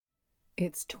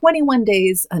It's 21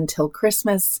 days until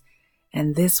Christmas,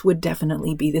 and this would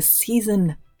definitely be the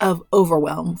season of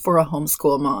overwhelm for a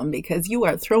homeschool mom because you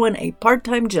are throwing a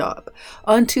part-time job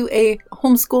onto a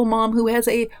homeschool mom who has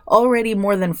a already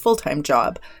more than full-time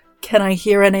job. Can I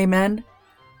hear an amen?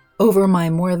 Over my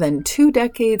more than 2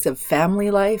 decades of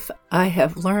family life, I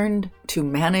have learned to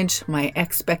manage my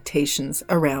expectations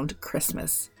around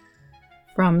Christmas.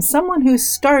 From someone who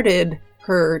started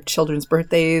her children's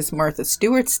birthdays Martha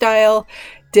Stewart style,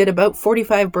 did about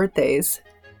 45 birthdays.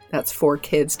 That's 4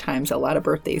 kids times a lot of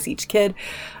birthdays each kid.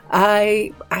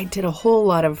 I did a whole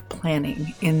lot of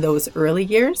planning in those early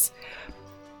years.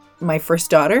 My first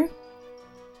daughter,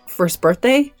 first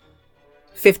birthday,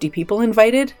 50 people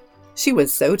invited. She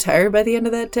was so tired by the end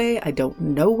of that day. I don't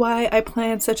know why I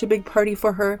planned such a big party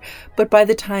for her, but by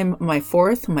the time my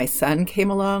fourth, my son, came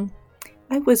along,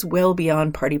 I was well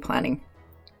beyond party planning.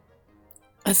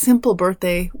 A simple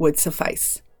birthday would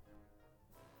suffice.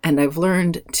 And I've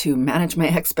learned to manage my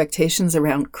expectations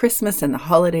around Christmas and the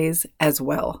holidays as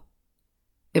well.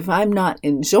 If I'm not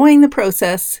enjoying the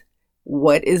process,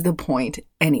 what is the point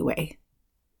anyway?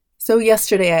 So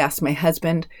yesterday I asked my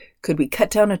husband, could we cut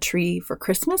down a tree for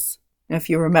Christmas? Now, if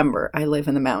you remember, I live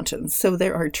in the mountains, so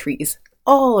there are trees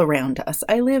all around us.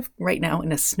 I live right now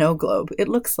in a snow globe. It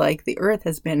looks like the earth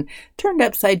has been turned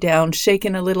upside down,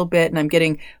 shaken a little bit, and I'm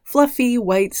getting fluffy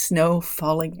white snow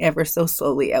falling ever so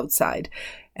slowly outside,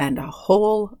 and a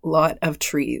whole lot of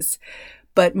trees.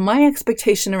 But my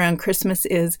expectation around Christmas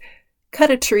is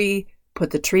cut a tree, put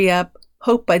the tree up,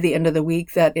 hope by the end of the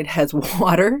week that it has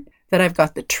water, that I've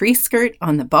got the tree skirt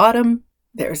on the bottom,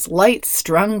 there's lights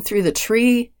strung through the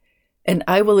tree, and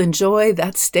I will enjoy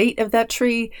that state of that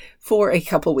tree for a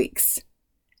couple weeks.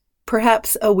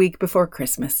 Perhaps a week before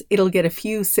Christmas, it'll get a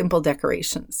few simple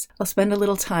decorations. I'll spend a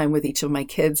little time with each of my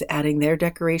kids adding their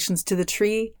decorations to the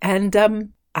tree, and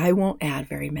I won't add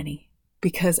very many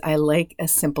because I like a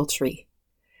simple tree.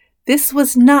 This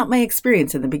was not my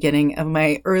experience in the beginning of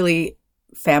my early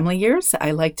family years.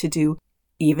 I like to do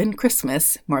even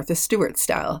Christmas, Martha Stewart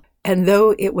style. And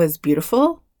though it was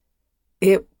beautiful,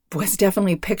 it was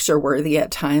definitely picture-worthy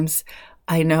at times.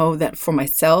 I know that for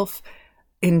myself,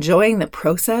 enjoying the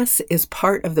process is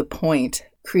part of the point.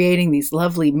 Creating these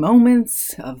lovely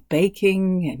moments of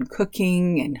baking and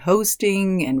cooking and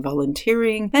hosting and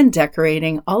volunteering and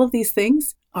decorating, all of these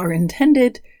things are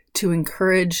intended to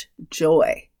encourage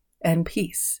joy and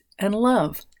peace and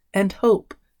love and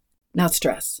hope, not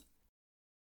stress.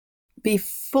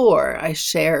 Before I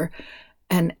share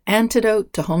an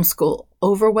antidote to homeschool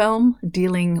overwhelm,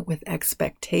 dealing with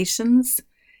expectations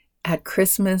at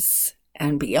Christmas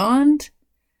and beyond,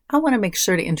 I want to make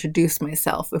sure to introduce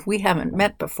myself if we haven't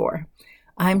met before.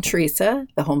 I'm Teresa,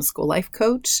 the homeschool life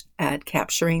coach at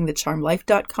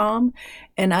capturingthecharmlife.com,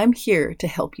 and I'm here to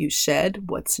help you shed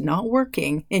what's not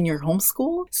working in your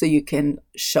homeschool so you can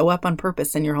show up on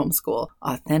purpose in your homeschool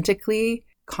authentically,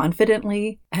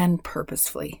 confidently, and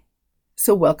purposefully.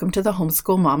 So welcome to the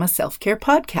Homeschool Mama Self-Care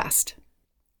Podcast.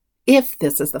 If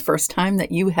this is the first time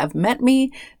that you have met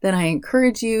me, then I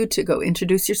encourage you to go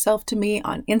introduce yourself to me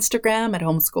on Instagram at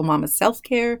Homeschool Mama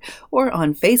Self-Care or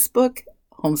on Facebook,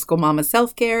 Homeschool Mama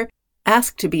Self-Care.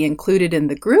 Ask to be included in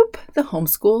the group, the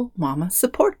Homeschool Mama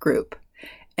Support Group.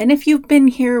 And if you've been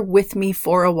here with me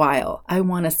for a while, I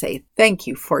want to say thank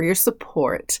you for your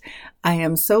support. I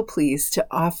am so pleased to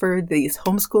offer these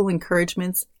homeschool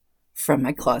encouragements from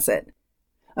my closet.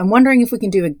 I'm wondering if we can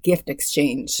do a gift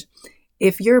exchange.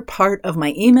 If you're part of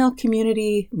my email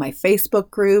community, my Facebook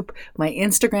group, my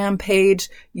Instagram page,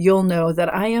 you'll know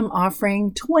that I am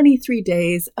offering 23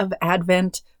 days of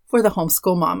Advent for the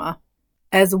homeschool mama,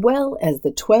 as well as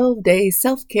the 12-day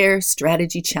self-care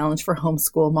strategy challenge for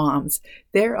homeschool moms.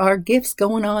 There are gifts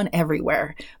going on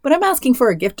everywhere, but I'm asking for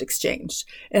a gift exchange.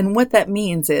 And what that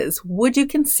means is, would you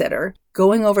consider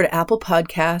going over to Apple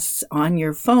Podcasts on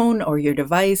your phone or your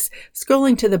device,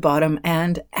 scrolling to the bottom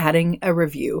and adding a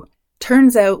review?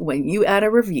 Turns out when you add a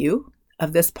review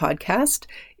of this podcast,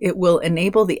 it will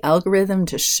enable the algorithm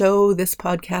to show this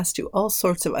podcast to all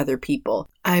sorts of other people.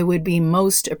 I would be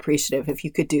most appreciative if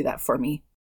you could do that for me.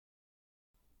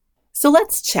 So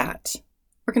let's chat.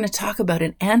 We're going to talk about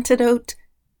an antidote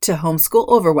to homeschool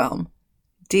overwhelm,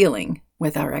 dealing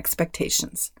with our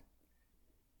expectations.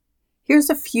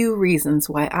 Here's a few reasons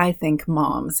why I think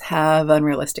moms have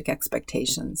unrealistic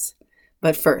expectations.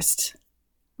 But first,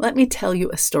 let me tell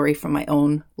you a story from my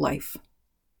own life.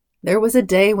 There was a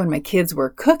day when my kids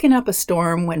were cooking up a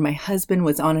storm when my husband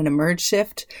was on an emerge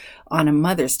shift on a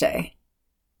Mother's Day.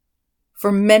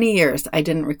 For many years, I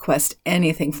didn't request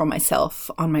anything for myself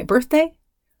on my birthday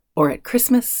or at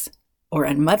Christmas or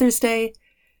on Mother's Day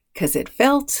because it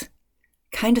felt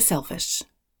kind of selfish.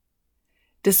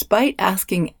 Despite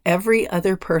asking every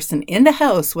other person in the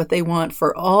house what they want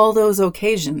for all those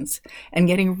occasions and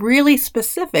getting really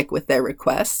specific with their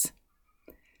requests,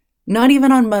 not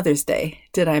even on Mother's Day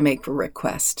did I make a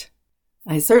request.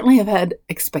 I certainly have had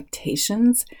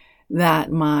expectations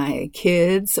that my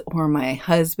kids or my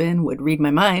husband would read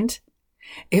my mind.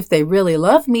 If they really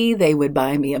love me, they would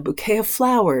buy me a bouquet of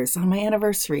flowers on my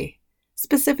anniversary,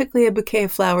 specifically a bouquet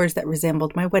of flowers that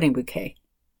resembled my wedding bouquet.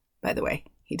 By the way,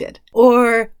 he did.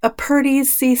 Or a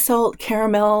Purdy's sea salt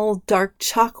caramel dark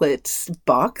chocolate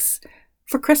box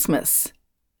for Christmas.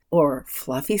 Or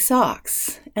fluffy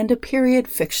socks and a period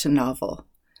fiction novel,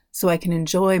 so I can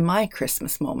enjoy my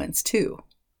Christmas moments too.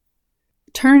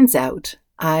 Turns out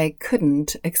I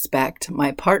couldn't expect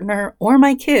my partner or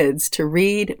my kids to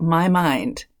read my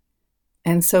mind.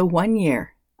 And so one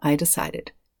year I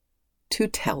decided to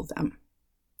tell them.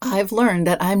 I've learned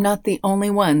that I'm not the only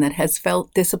one that has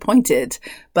felt disappointed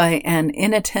by an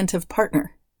inattentive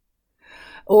partner.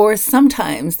 Or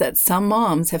sometimes that some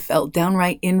moms have felt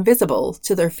downright invisible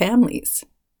to their families.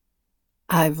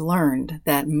 I've learned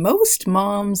that most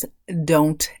moms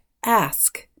don't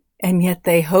ask, and yet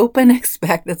they hope and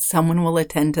expect that someone will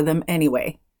attend to them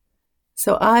anyway.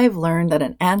 So I've learned that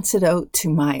an antidote to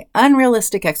my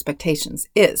unrealistic expectations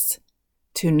is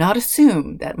to not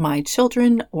assume that my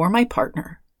children or my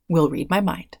partner will read my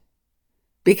mind.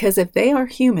 Because if they are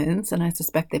humans, and I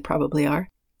suspect they probably are,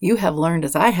 you have learned,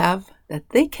 as I have, that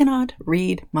they cannot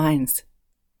read minds.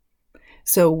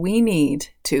 So we need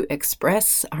to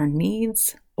express our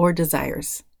needs or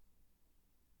desires.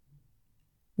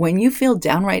 When you feel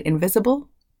downright invisible,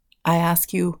 I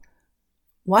ask you,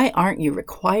 why aren't you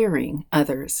requiring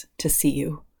others to see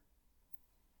you?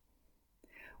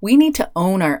 We need to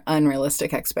own our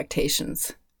unrealistic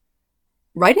expectations.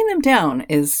 Writing them down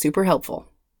is super helpful,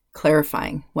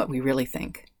 clarifying what we really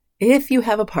think. If you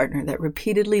have a partner that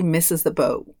repeatedly misses the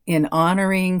boat in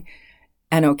honoring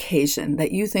an occasion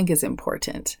that you think is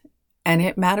important and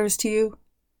it matters to you,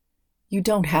 you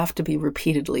don't have to be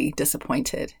repeatedly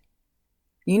disappointed.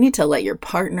 You need to let your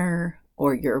partner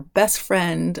or your best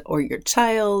friend or your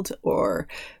child or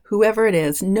whoever it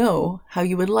is know how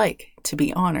you would like to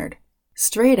be honored.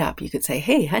 Straight up, you could say,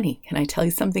 "Hey, honey, can I tell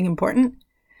you something important?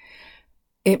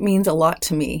 It means a lot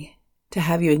to me to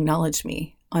have you acknowledge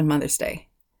me on Mother's Day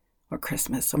or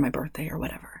Christmas or my birthday or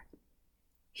whatever.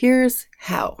 Here's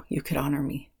how you could honor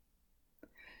me."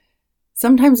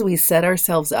 Sometimes we set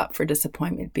ourselves up for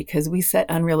disappointment because we set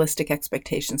unrealistic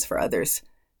expectations for others,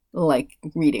 like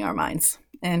reading our minds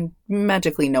and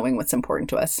magically knowing what's important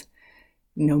to us,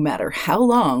 no matter how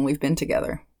long we've been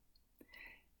together.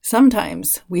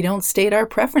 Sometimes we don't state our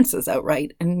preferences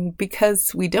outright, and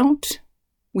because we don't,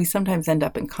 we sometimes end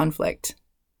up in conflict.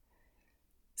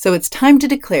 So it's time to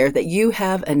declare that you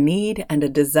have a need and a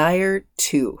desire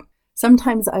too.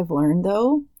 Sometimes I've learned,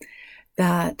 though,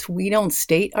 that we don't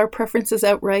state our preferences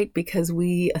outright because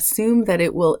we assume that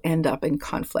it will end up in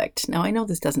conflict. Now, I know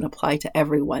this doesn't apply to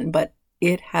everyone, but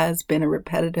it has been a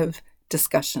repetitive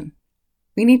discussion.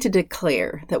 We need to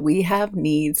declare that we have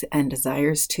needs and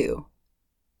desires too.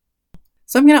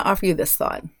 So I'm going to offer you this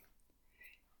thought.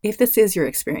 If this is your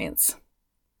experience,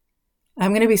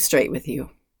 I'm going to be straight with you.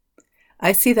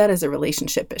 I see that as a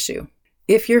relationship issue.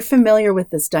 If you're familiar with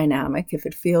this dynamic, if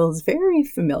it feels very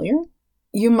familiar,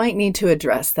 you might need to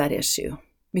address that issue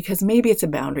because maybe it's a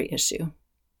boundary issue.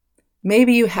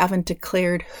 Maybe you haven't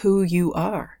declared who you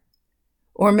are,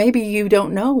 or maybe you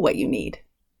don't know what you need.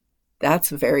 That's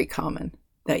very common,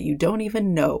 that you don't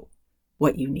even know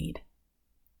what you need.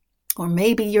 Or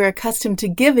maybe you're accustomed to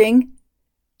giving,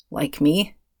 like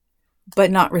me,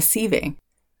 but not receiving.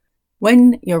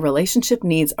 When your relationship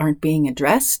needs aren't being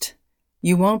addressed,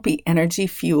 you won't be energy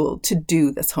fueled to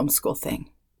do this homeschool thing.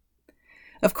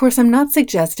 Of course, I'm not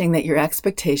suggesting that your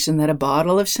expectation that a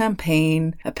bottle of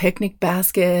champagne, a picnic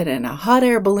basket, and a hot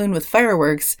air balloon with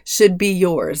fireworks should be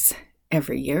yours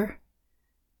every year.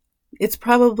 It's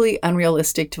probably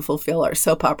unrealistic to fulfill our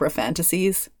soap opera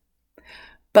fantasies.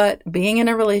 But being in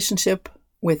a relationship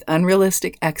with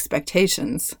unrealistic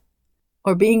expectations,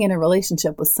 or being in a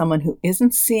relationship with someone who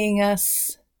isn't seeing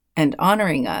us and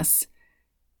honoring us,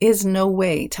 is no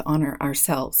way to honor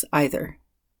ourselves either.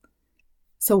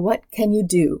 So what can you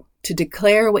do to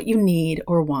declare what you need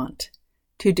or want?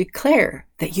 To declare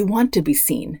that you want to be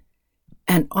seen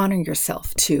and honor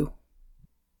yourself too.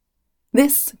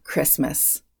 This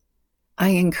Christmas, I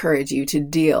encourage you to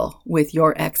deal with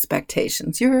your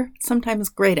expectations, your sometimes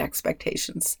great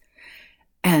expectations,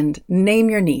 and name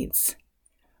your needs.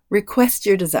 Request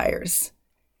your desires.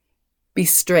 Be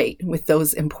straight with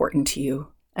those important to you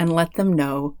and let them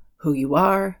know who you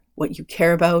are, what you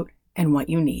care about, and what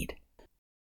you need.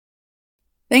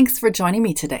 Thanks for joining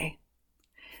me today.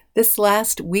 This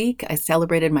last week, I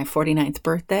celebrated my 49th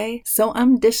birthday, so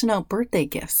I'm dishing out birthday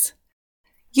gifts.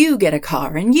 You get a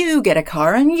car, and you get a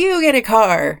car, and you get a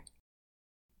car.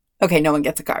 Okay, no one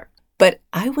gets a car. But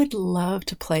I would love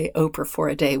to play Oprah for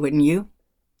a day, wouldn't you?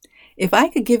 If I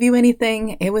could give you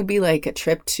anything, it would be like a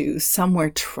trip to somewhere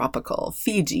tropical,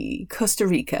 Fiji, Costa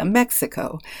Rica,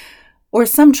 Mexico, or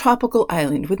some tropical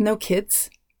island with no kids,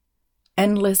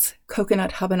 endless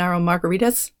coconut habanero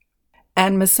margaritas,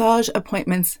 and massage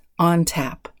appointments on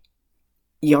tap.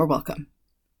 You're welcome.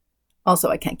 Also,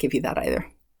 I can't give you that either.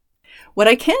 What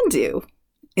I can do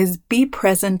is be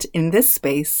present in this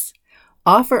space,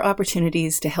 offer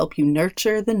opportunities to help you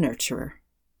nurture the nurturer.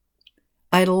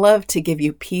 I'd love to give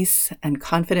you peace and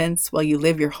confidence while you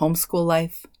live your homeschool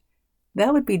life.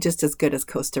 That would be just as good as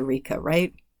Costa Rica,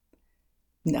 right?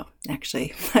 No,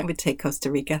 actually, I would take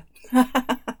Costa Rica.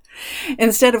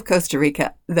 Instead of Costa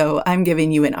Rica, though, I'm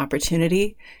giving you an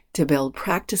opportunity to build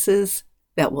practices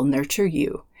that will nurture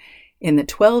you in the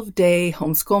 12-day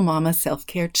Homeschool Mama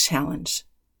Self-Care Challenge.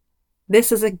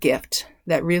 This is a gift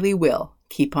that really will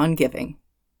keep on giving.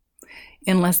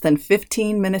 In less than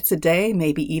 15 minutes a day,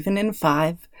 maybe even in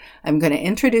 5, I'm going to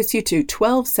introduce you to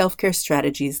 12 self-care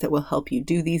strategies that will help you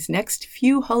do these next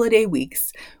few holiday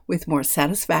weeks with more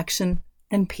satisfaction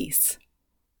and peace.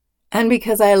 And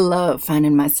because I love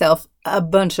finding myself a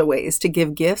bunch of ways to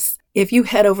give gifts, if you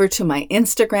head over to my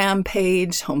Instagram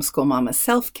page, Homeschool Mama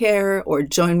Self-Care, or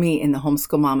join me in the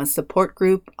Homeschool Mama Support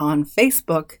Group on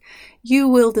Facebook, you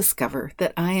will discover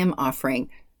that I am offering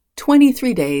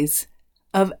 23 days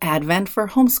of Advent for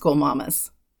homeschool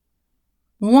mamas.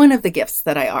 One of the gifts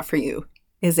that I offer you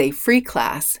is a free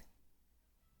class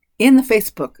in the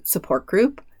Facebook support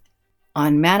group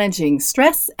on managing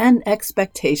stress and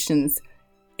expectations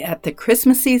at the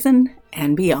Christmas season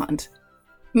and beyond.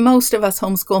 Most of us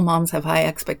homeschool moms have high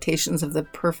expectations of the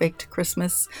perfect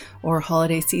Christmas or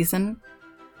holiday season,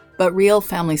 but real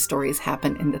family stories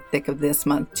happen in the thick of this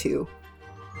month too.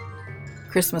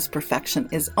 Christmas perfection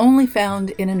is only found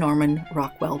in a Norman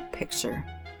Rockwell picture.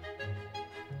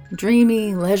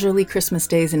 Dreamy, leisurely Christmas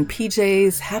days in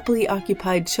PJs, happily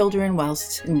occupied children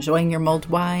whilst enjoying your mulled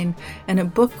wine, and a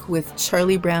book with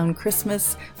Charlie Brown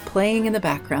Christmas playing in the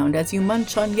background as you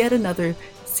munch on yet another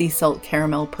sea salt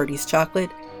caramel Purdy's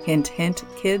chocolate. Hint, hint,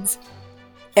 kids.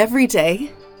 Every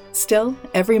day, still,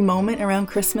 every moment around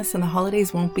Christmas and the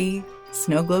holidays won't be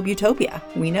snow globe utopia.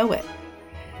 We know it.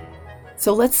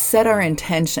 So let's set our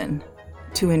intention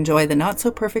to enjoy the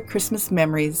not-so-perfect Christmas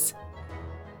memories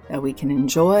that we can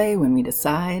enjoy when we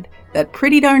decide that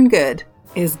pretty darn good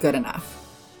is good enough.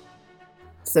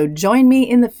 So join me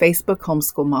in the Facebook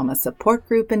Homeschool Mama support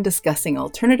group in discussing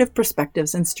alternative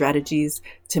perspectives and strategies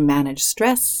to manage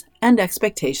stress and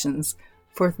expectations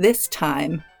for this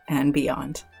time and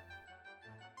beyond.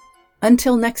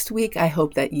 Until next week, I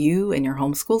hope that you and your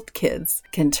homeschooled kids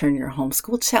can turn your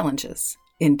homeschool challenges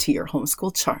into your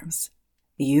homeschool charms.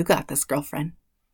 You got this, girlfriend.